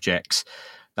craft or objects,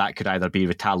 that could either be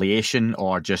retaliation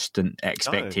or just an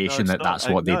expectation that's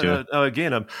what they do? No,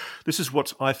 again, this is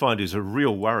what I find is a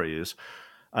real worry is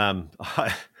I'm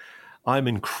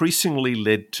increasingly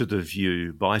led to the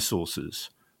view by sources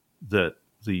that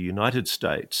the United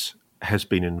States has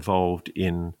been involved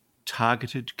in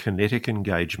targeted kinetic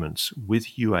engagements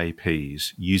with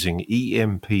UAPs using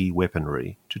EMP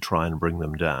weaponry to try and bring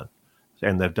them down.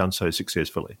 And they've done so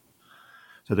successfully.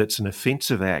 So that's an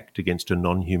offensive act against a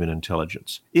non-human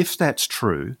intelligence. If that's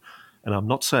true, and I'm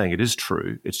not saying it is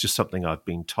true, it's just something I've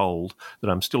been told that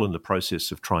I'm still in the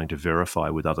process of trying to verify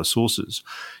with other sources.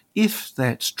 If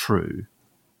that's true,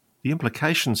 the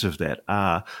implications of that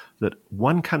are that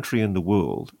one country in the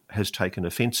world has taken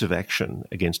offensive action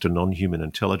against a non-human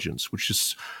intelligence, which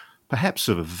is perhaps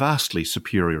of a vastly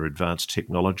superior advanced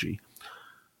technology.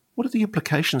 What are the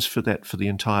implications for that for the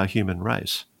entire human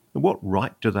race? And what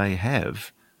right do they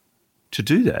have to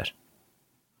do that,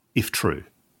 if true?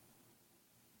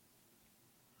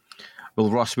 Well,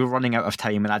 Ross, we're running out of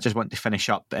time, and I just want to finish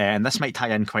up. And this might tie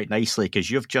in quite nicely because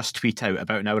you've just tweeted out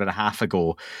about an hour and a half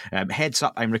ago. Heads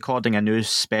up, I'm recording a news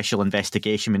special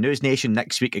investigation with News Nation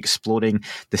next week exploring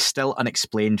the still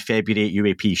unexplained February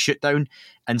UAP shootdown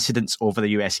incidents over the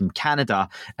US and Canada.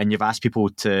 And you've asked people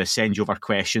to send you over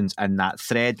questions in that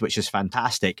thread, which is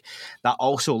fantastic. That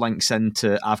also links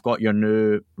into, I've got your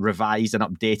new revised and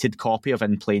updated copy of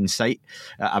In Plain Sight.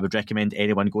 I would recommend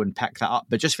anyone go and pick that up.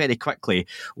 But just very quickly,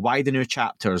 why the new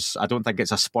chapters? I don't think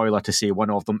it's a spoiler to say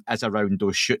one of them is around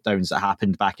those shootdowns that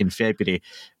happened back in February.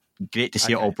 Great to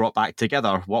see it all brought back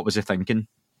together. What was the thinking?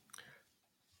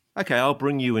 Okay, I'll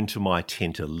bring you into my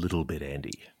tent a little bit,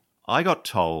 Andy. I got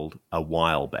told a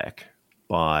while back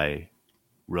by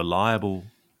reliable,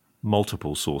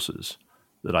 multiple sources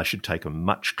that I should take a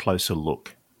much closer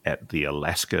look at the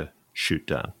Alaska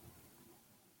shootdown.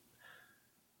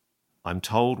 I'm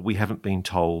told we haven't been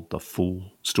told the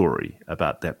full story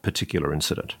about that particular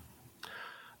incident.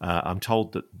 I'm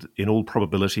told that in all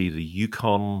probability the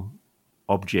Yukon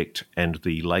object and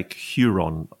the Lake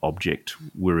Huron object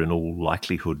were in all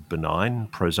likelihood benign,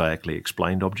 prosaically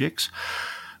explained objects.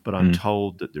 But I'm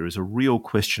told that there is a real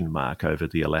question mark over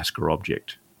the Alaska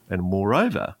object. And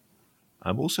moreover,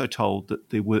 I'm also told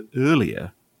that there were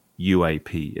earlier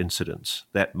UAP incidents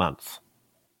that month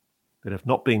that have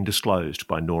not been disclosed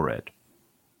by NORAD.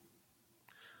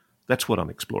 That's what I'm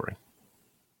exploring.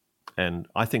 And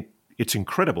I think it's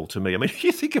incredible to me. I mean,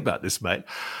 you think about this, mate.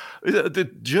 The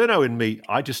journo in me,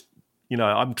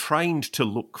 I'm trained to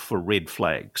look for red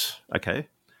flags, okay?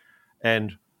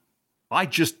 And I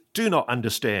just do not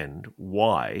understand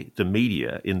why the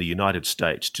media in the United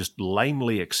States just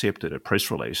lamely accepted a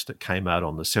press release that came out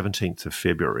on the 17th of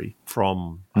February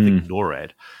from, I think,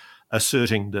 NORAD,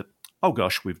 asserting that, oh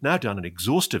gosh, we've now done an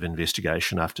exhaustive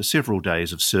investigation after several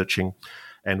days of searching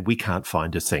and we can't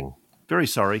find a thing. Very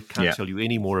sorry, can't tell you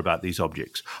any more about these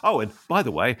objects. Oh, and by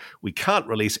the way, we can't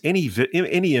release any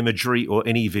imagery or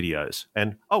any videos.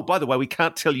 And, oh, by the way, we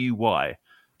can't tell you why.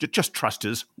 Just trust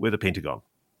us, we're the Pentagon.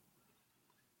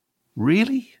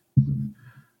 Really?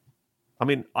 I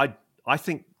mean, I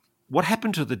think what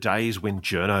happened to the days when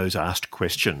journos asked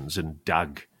questions and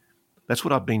dug? That's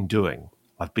what I've been doing.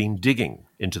 I've been digging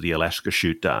into the Alaska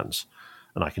shootdowns,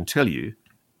 and I can tell you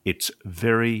it's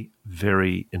very,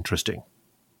 very interesting.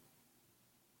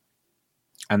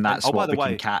 And that's what we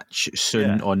can catch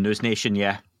soon on News Nation,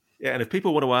 Yeah, and if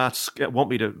people want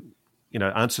me to,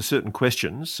 answer certain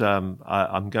questions,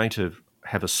 I'm going to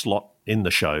have a slot in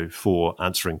the show for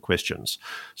answering questions.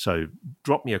 So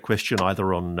drop me a question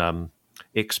either on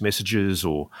X messages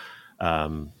or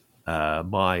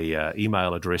my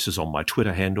email address is on my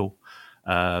Twitter handle.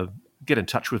 Get in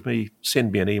touch with me,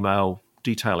 send me an email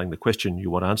detailing the question you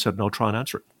want answered, and I'll try and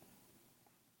answer it.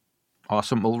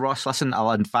 Awesome. Well, Ross, listen,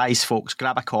 I'll advise folks,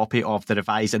 grab a copy of the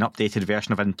revised and updated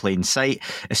version of In Plain Sight,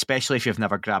 especially if you've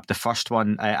never grabbed the first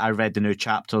one. I read the new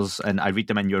chapters and I read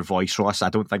them in your voice, Ross. I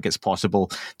don't think it's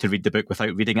possible to read the book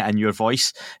without reading it in your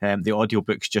voice. The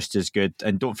audiobook's just as good.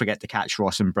 And don't forget to catch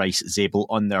Ross and Bryce Zabel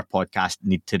on their podcast,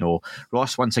 Need to Know.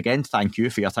 Ross, once again, thank you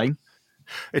for your time.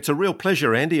 It's a real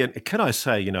pleasure, Andy. And can I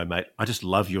say, mate, I just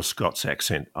love your Scots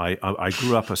accent. I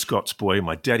grew up a Scots boy.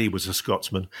 My daddy was a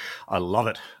Scotsman. I love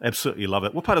it. Absolutely love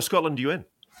it. What part of Scotland are you in?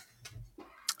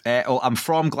 I'm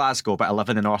from Glasgow, but I live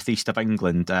in the northeast of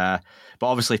England. But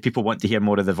obviously, if people want to hear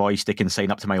more of the voice, they can sign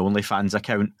up to my OnlyFans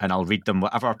account, and I'll read them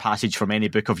whatever passage from any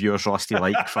book of yours, Ross, they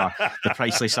like for the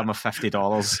princely sum of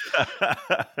 $50.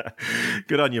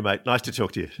 Good on you, mate. Nice to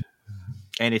talk to you.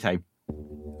 Anytime.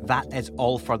 That is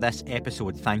all for this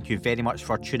episode. Thank you very much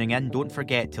for tuning in. Don't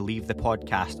forget to leave the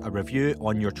podcast a review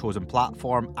on your chosen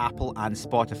platform. Apple and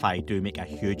Spotify do make a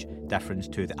huge difference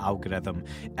to the algorithm.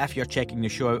 If you're checking the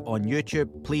show out on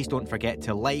YouTube, please don't forget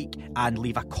to like and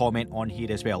leave a comment on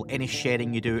here as well. Any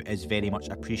sharing you do is very much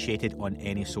appreciated on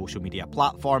any social media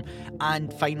platform.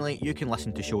 And finally, you can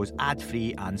listen to shows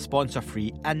ad-free and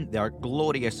sponsor-free in their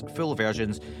glorious full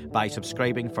versions by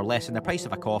subscribing for less than the price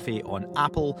of a coffee on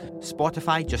Apple,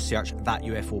 Spotify, just search That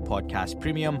UFO Podcast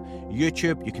Premium.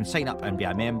 YouTube, you can sign up and be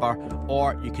a member,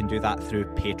 or you can do that through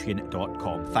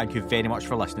patreon.com. Thank you very much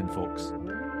for listening, folks.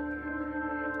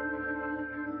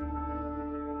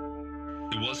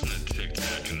 It wasn't a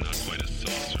tic-tac and not quite a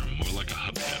saucer, more like a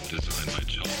hubcap designed by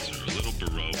Chaucer, a little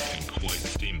baroque and quite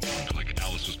steampunk, like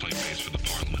Alice was playing bass for the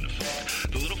Parliament of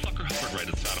Folk. The little fucker hovered right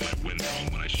outside of my window,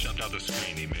 and when I shoved out the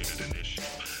screen, he made it an issue.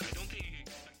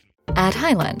 At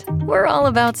Highland, we're all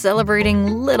about celebrating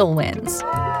little wins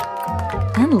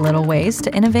and little ways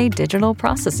to innovate digital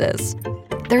processes.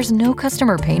 There's no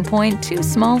customer pain point too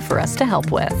small for us to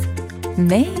help with.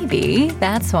 Maybe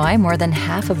that's why more than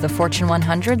half of the Fortune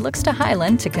 100 looks to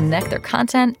Highland to connect their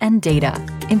content and data,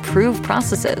 improve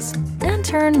processes, and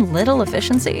turn little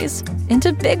efficiencies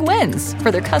into big wins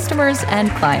for their customers and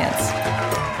clients.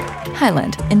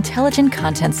 Highland, intelligent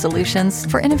content solutions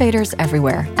for innovators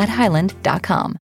everywhere at highland.com.